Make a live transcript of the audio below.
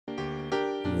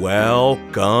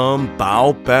Welcome,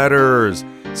 bout betters.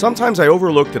 Sometimes I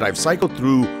overlook that I've cycled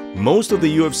through most of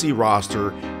the UFC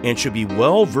roster and should be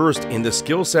well versed in the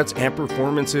skill sets and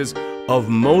performances of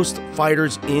most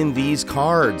fighters in these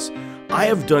cards. I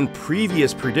have done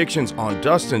previous predictions on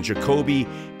Dustin Jacoby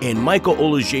and Michal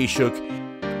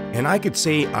Oleksiejczuk, and I could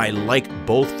say I like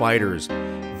both fighters.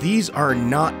 These are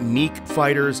not meek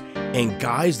fighters and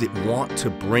guys that want to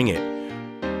bring it.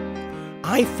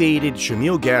 I faded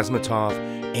Shamil Gazmatov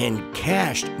and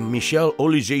cashed Michal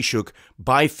Oleksiejczuk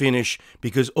by finish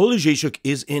because Oleksiejczuk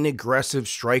is an aggressive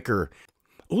striker.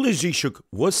 Oleksiejczuk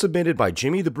was submitted by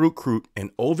Jimmy the Brute Crute and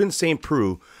Ovin St.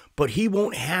 Preux, but he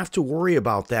won't have to worry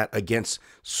about that against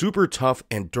super tough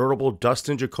and durable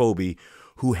Dustin Jacoby,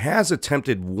 who has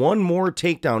attempted one more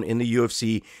takedown in the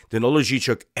UFC than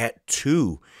Oleksiejczuk at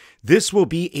 2. This will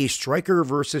be a striker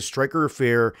versus striker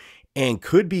affair and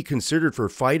could be considered for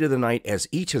fight of the night, as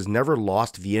each has never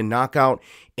lost via knockout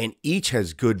and each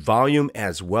has good volume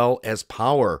as well as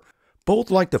power.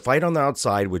 Both like to fight on the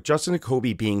outside, with Dustin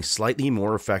Jacoby being slightly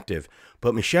more effective,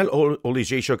 but Michal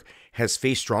Oleksiejczuk has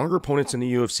faced stronger opponents in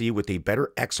the UFC with a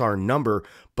better XR number,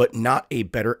 but not a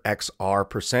better XR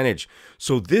percentage.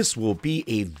 So this will be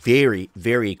a very,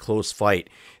 very close fight.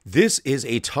 This is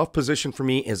a tough position for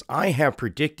me, as I have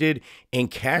predicted and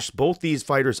cashed both these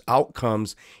fighters'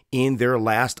 outcomes in their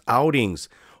last outings.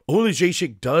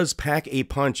 Oleksiejczuk does pack a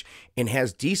punch and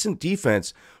has decent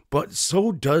defense, but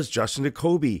so does Dustin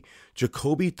Jacoby.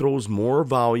 Jacoby throws more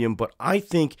volume, but I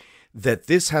think that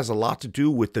this has a lot to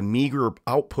do with the meager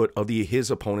output of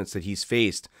his opponents that he's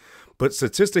faced. But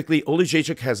statistically,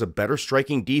 Oleksiejczuk has a better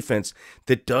striking defense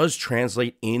that does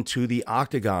translate into the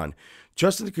octagon.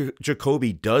 Dustin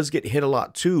Jacoby does get hit a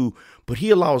lot too, but he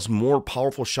allows more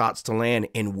powerful shots to land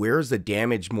and wears the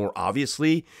damage more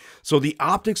obviously. So the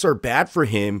optics are bad for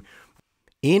him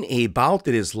in a bout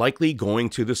that is likely going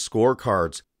to the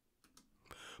scorecards.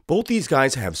 Both these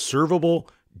guys have servable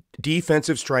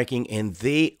defensive striking, and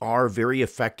they are very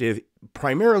effective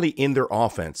primarily in their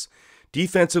offense.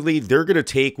 Defensively, they're going to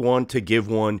take one to give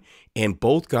one, and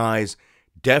both guys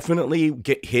definitely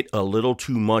get hit a little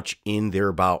too much in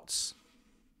their bouts.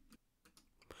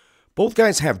 Both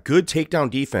guys have good takedown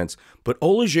defense, but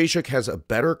Oleksiejczuk has a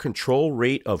better control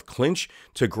rate of clinch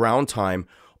to ground time.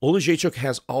 Oleksiejczuk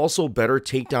has also better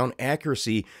takedown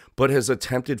accuracy, but has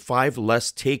attempted 5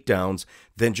 less takedowns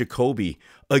than Jacoby.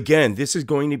 Again, this is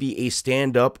going to be a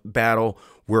stand-up battle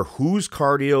where whose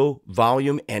cardio,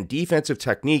 volume, and defensive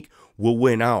technique will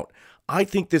win out. I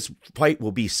think this fight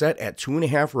will be set at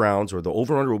 2.5 rounds, or the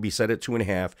over-under will be set at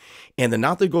 2.5, and the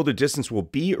not to go the distance will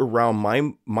be around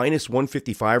minus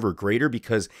 155 or greater,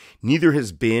 because neither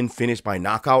has been finished by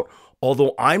knockout,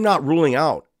 although I'm not ruling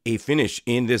out a finish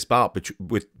in this bout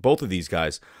with both of these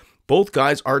guys. Both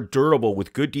guys are durable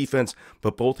with good defense,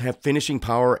 but both have finishing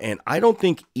power, and I don't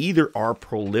think either are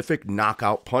prolific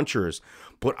knockout punchers.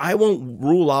 But I won't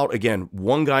rule out, again,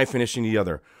 one guy finishing the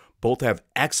other. Both have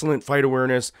excellent fight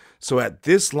awareness, so at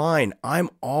this line, I'm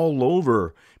all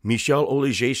over Michal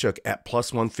Oleksiejczuk at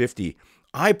plus 150.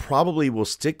 I probably will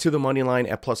stick to the money line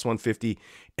at plus 150,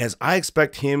 as I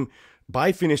expect him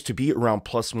by finish to be around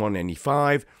plus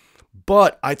 195.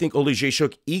 But I think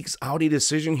Oleksiejczuk ekes out a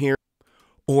decision here,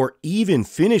 or even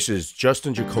finishes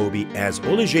Dustin Jacoby, as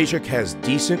Oleksiejczuk has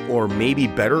decent or maybe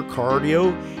better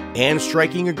cardio and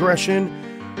striking aggression.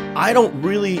 I don't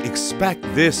really expect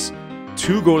this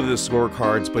to go to the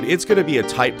scorecards, but it's going to be a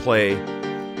tight play.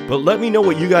 But let me know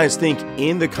what you guys think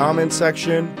in the comment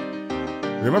section.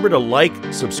 Remember to like,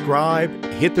 subscribe,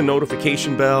 hit the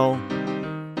notification bell,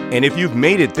 and if you've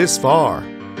made it this far,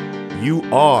 you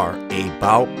are a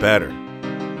bout better.